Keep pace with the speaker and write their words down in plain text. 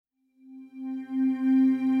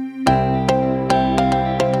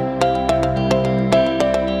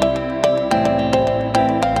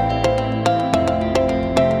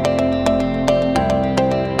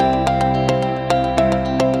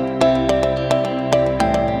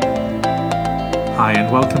Hi,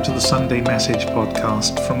 and welcome to the Sunday Message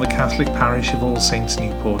podcast from the Catholic Parish of All Saints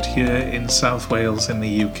Newport here in South Wales in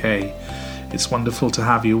the UK. It's wonderful to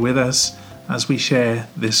have you with us as we share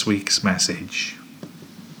this week's message.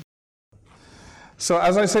 So,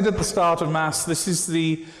 as I said at the start of Mass, this is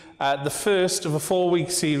the first of a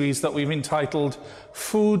 4-week series that we've entitled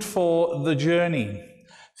Food for the Journey.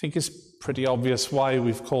 I think it's pretty obvious why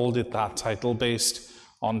we've called it that title based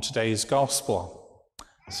on today's Gospel.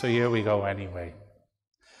 So here we go anyway.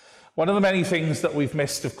 One of the many things that we've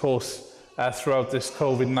missed, of course, throughout this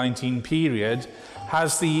COVID-19 period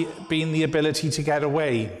has been the ability to get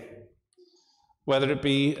away, whether it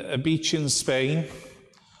be a beach in Spain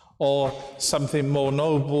or something more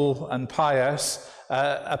noble and pious,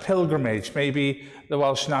 a pilgrimage, maybe the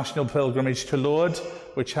Welsh National Pilgrimage to Lourdes,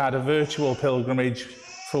 which had a virtual pilgrimage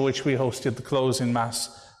for which we hosted the closing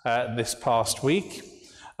Mass this past week,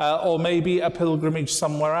 or maybe a pilgrimage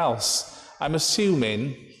somewhere else. I'm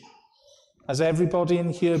assuming, has everybody in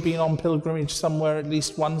here been on pilgrimage somewhere at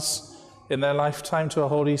least once in their lifetime to a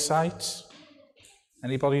holy site?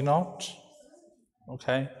 Anybody not?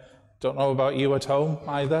 Okay. Don't know about you at home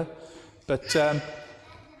either. But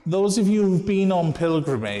those of you who've been on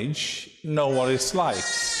pilgrimage know what it's like.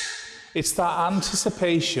 It's that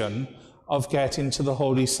anticipation of getting to the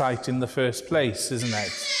holy site in the first place, isn't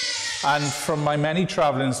it? And from my many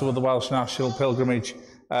travellings with the Welsh National Pilgrimage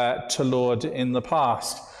to Lourdes in the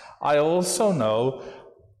past, I also know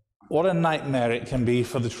what a nightmare it can be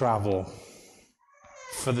for the travel,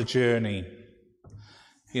 for the journey.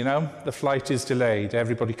 You know, the flight is delayed,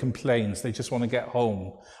 everybody complains, they just want to get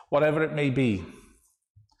home, whatever it may be.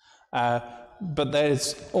 But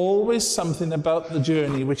there's always something about the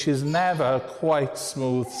journey which is never quite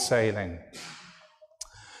smooth sailing.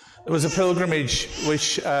 There was a pilgrimage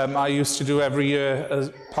which I used to do every year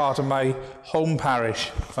as part of my home parish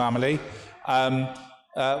family,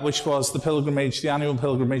 which was the annual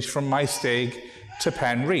pilgrimage from Maesteg to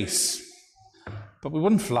Penrhys. But we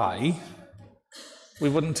wouldn't fly. We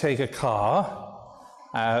wouldn't take a car,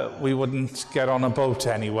 we wouldn't get on a boat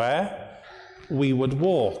anywhere, we would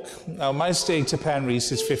walk. Now, Maesteg to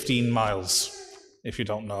Penrhys is 15 miles, if you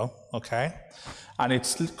don't know, okay? And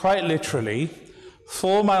it's quite literally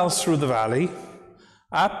 4 miles through the valley,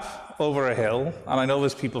 up over a hill, and I know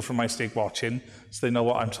there's people from Maesteg watching, so they know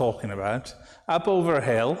what I'm talking about, up over a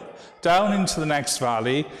hill, down into the next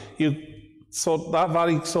valley. That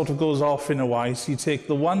valley sort of goes off in a way, so you take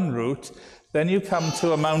the one route. Then you come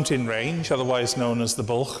to a mountain range, otherwise known as the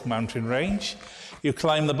Bulch mountain range. You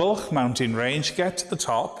climb the Bulch mountain range, get to the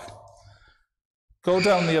top, go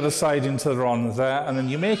down the other side into the Rhondda there, and then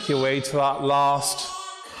you make your way to that last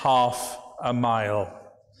half a mile.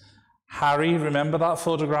 Harry, remember that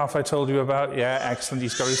photograph I told you about? Yeah, excellent,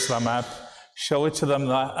 he's got his thumb up. Show it to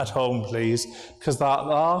them at home, please, because that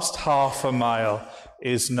last half a mile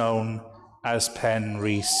is known as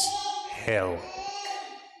Penrhys Hill,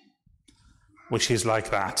 which is like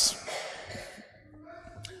that.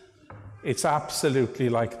 It's absolutely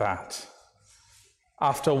like that.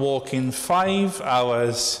 After walking 5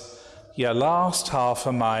 hours, your last half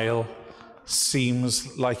a mile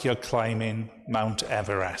seems like you're climbing Mount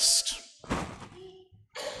Everest.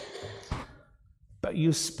 But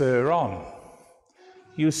you spur on.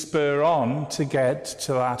 You spur on to get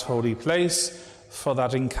to that holy place for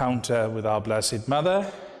that encounter with our Blessed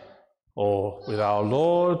Mother, or with our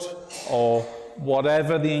Lord, or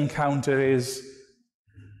whatever the encounter is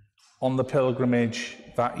on the pilgrimage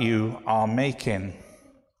that you are making.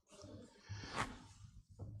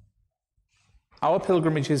 Our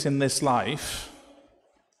pilgrimages in this life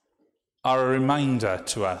are a reminder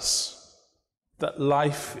to us that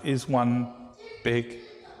life is one big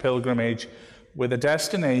pilgrimage with a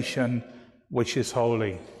destination which is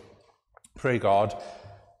holy. Pray God,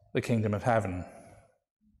 the kingdom of heaven.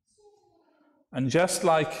 And just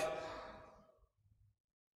like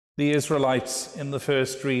the Israelites in the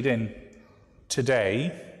first reading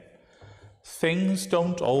today, things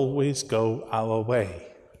don't always go our way.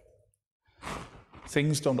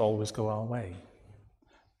 Things don't always go our way.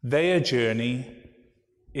 Their journey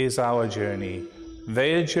is our journey.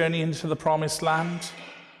 They are journeying into the promised land.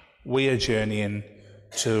 We are journeying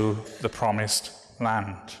to the promised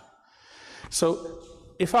land. So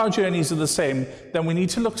if our journeys are the same, then we need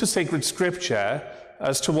to look to sacred scripture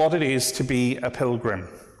as to what it is to be a pilgrim.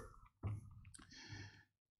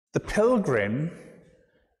 The pilgrim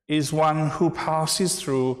is one who passes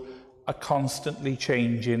through a constantly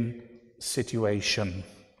changing situation.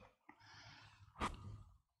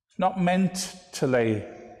 Not meant to lay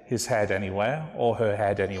his head anywhere or her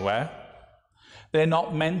head anywhere. They're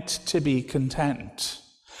not meant to be content.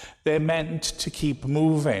 They're meant to keep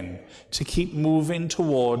moving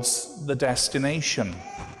towards the destination,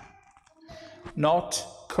 not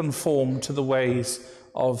conform to the ways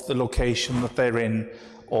of the location that they're in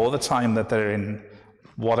or the time that they're in,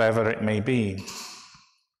 whatever it may be.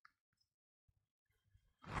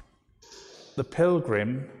 The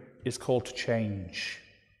pilgrim is called to change.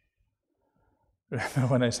 Remember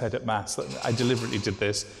when I said at Mass, I deliberately did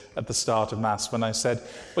this at the start of Mass, when I said,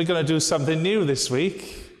 we're going to do something new this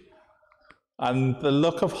week. And the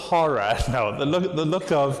look of horror, the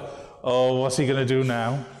look of, oh, what's he going to do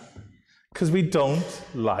now? Because we don't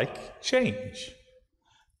like change.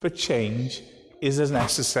 But change is a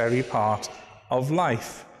necessary part of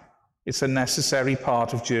life. It's a necessary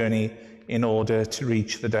part of journey in order to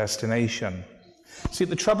reach the destination. See,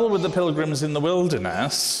 the trouble with the pilgrims in the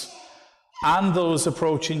wilderness and those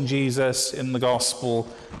approaching Jesus in the gospel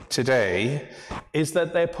today is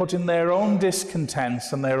that they're putting their own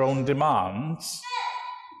discontents and their own demands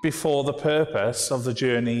before the purpose of the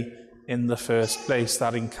journey in the first place,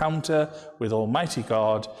 that encounter with Almighty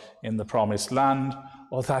God in the promised land,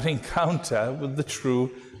 or that encounter with the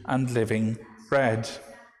true and living bread.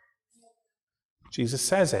 Jesus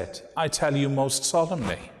says it, I tell you most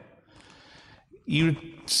solemnly, you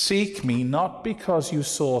seek me not because you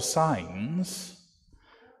saw signs,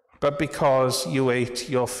 but because you ate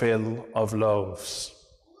your fill of loaves.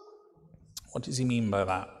 What does he mean by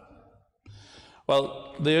that?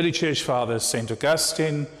 Well, the early church fathers, St.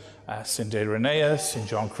 Augustine, St. Irenaeus, St.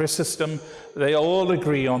 John Chrysostom, they all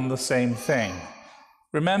agree on the same thing.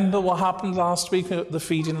 Remember what happened last week at the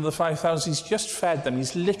feeding of the 5,000? He's just fed them.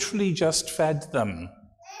 He's literally just fed them.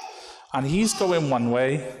 And he's going one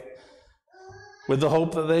way with the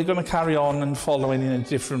hope that they're going to carry on and following in a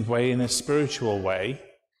different way, in a spiritual way.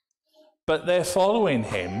 But they're following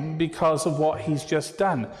him because of what he's just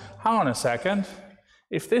done. Hang on a second.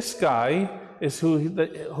 If this guy is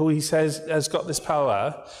who he says has got this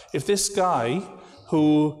power, if this guy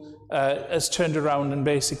who has turned around and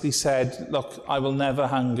basically said, look, I will never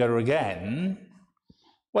hunger again,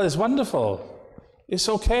 well, it's wonderful. It's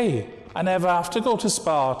okay. I never have to go to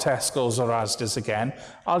Spar, Tesco's or Asda's again.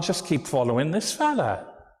 I'll just keep following this fella.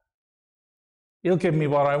 He'll give me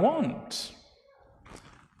what I want.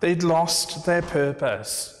 They'd lost their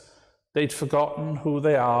purpose. They'd forgotten who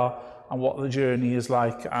they are and what the journey is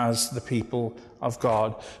like as the people of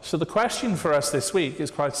God. So the question for us this week is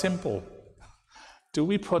quite simple. Do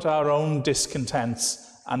we put our own discontents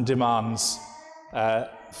and demands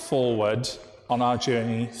forward on our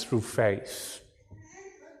journey through faith?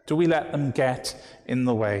 Do we let them get in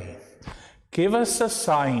the way? Give us a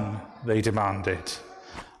sign, they demanded.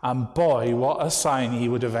 And boy, what a sign he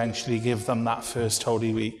would eventually give them that first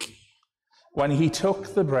Holy Week. When he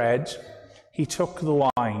took the bread, he took the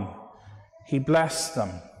wine, he blessed them,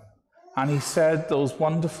 and he said those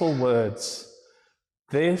wonderful words,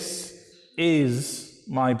 "This is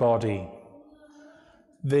my body.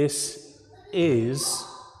 This is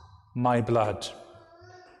my blood."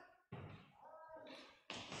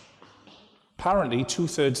 Apparently,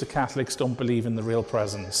 2/3 of Catholics don't believe in the real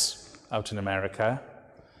presence out in America.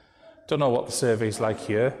 Don't know what the survey's like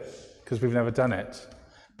here, because we've never done it.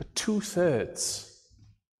 But 2/3.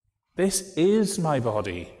 This is my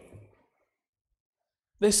body.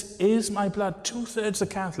 This is my blood. 2/3 of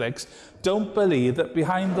Catholics don't believe that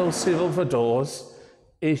behind those silver doors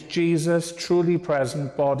is Jesus truly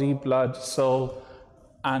present, body, blood, soul,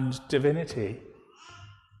 and divinity.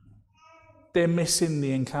 They're missing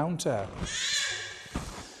the encounter.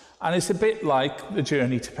 And it's a bit like the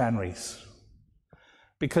journey to Penrith.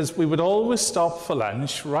 Because we would always stop for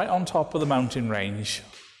lunch right on top of the mountain range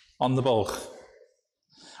on the Bwlch.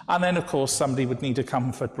 And then, of course, somebody would need a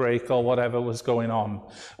comfort break or whatever was going on.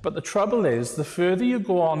 But the trouble is, the further you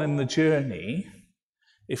go on in the journey,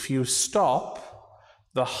 if you stop,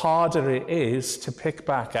 the harder it is to pick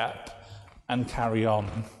back up and carry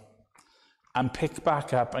on. And pick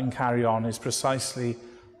back up and carry on is precisely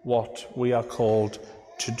what we are called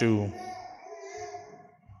to do.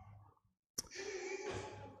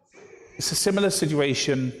 It's a similar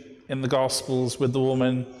situation in the Gospels with the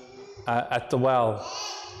woman at the well.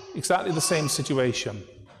 Exactly the same situation,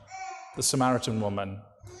 the Samaritan woman.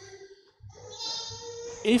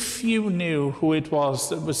 If you knew who it was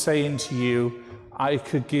that was saying to you, I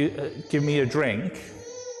could give me a drink,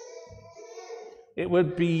 it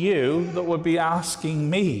would be you that would be asking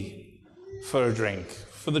me for a drink,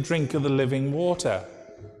 for the drink of the living water.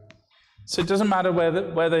 So it doesn't matter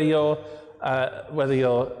whether you're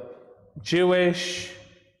Jewish,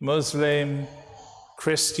 Muslim,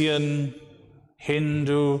 Christian,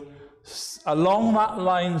 Hindu, Along that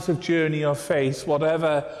lines of journey of faith,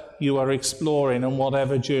 whatever you are exploring and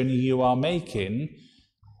whatever journey you are making,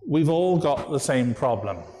 we've all got the same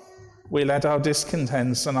problem. We let our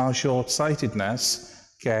discontents and our short-sightedness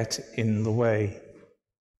get in the way.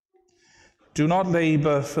 Do not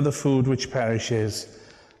labor for the food which perishes,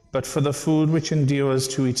 but for the food which endures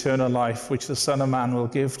to eternal life, which the Son of Man will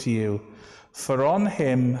give to you. For on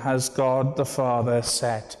him has God the Father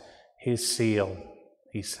set his seal,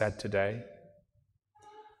 he said today.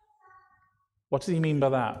 What does he mean by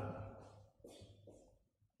that?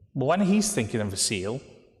 Well, when he's thinking of a seal,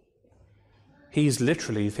 he's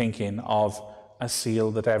literally thinking of a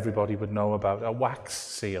seal that everybody would know about, a wax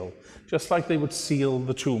seal, just like they would seal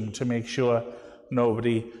the tomb to make sure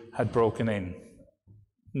nobody had broken in.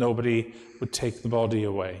 Nobody would take the body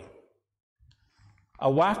away. A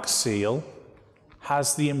wax seal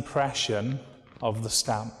has the impression of the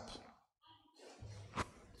stamp.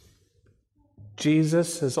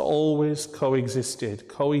 Jesus has always coexisted,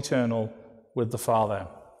 co-eternal with the Father.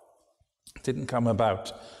 It didn't come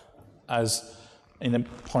about as in a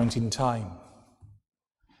point in time.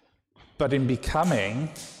 But in becoming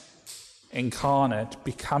incarnate,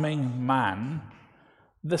 becoming man,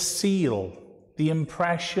 the seal, the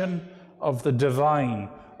impression of the divine,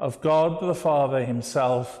 of God the Father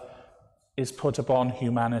himself, is put upon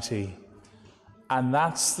humanity. And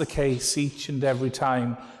that's the case each and every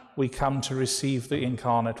time we come to receive the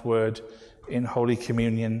incarnate word in Holy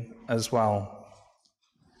Communion as well.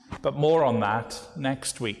 But more on that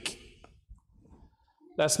next week.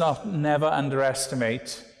 Let's never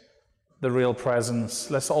underestimate the real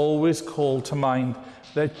presence. Let's always call to mind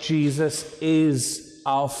that Jesus is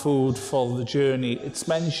our food for the journey. It's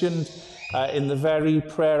mentioned in the very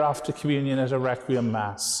prayer after communion at a Requiem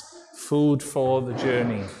Mass. Food for the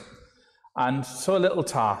journey. And so a little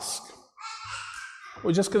task.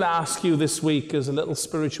 We're just going to ask you this week as a little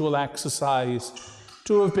spiritual exercise,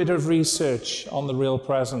 do a bit of research on the real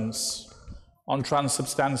presence, on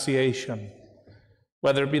transubstantiation,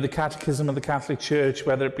 whether it be the Catechism of the Catholic Church,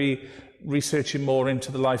 whether it be researching more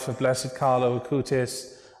into the life of Blessed Carlo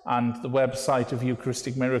Acutis and the website of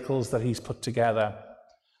Eucharistic Miracles that he's put together.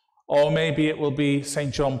 Or maybe it will be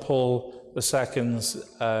St. John Paul II's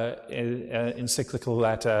encyclical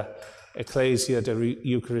letter, Ecclesia de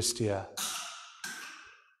Eucharistia.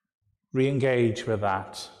 Re-engage with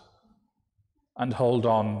that and hold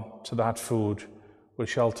on to that food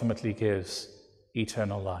which ultimately gives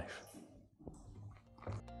eternal life.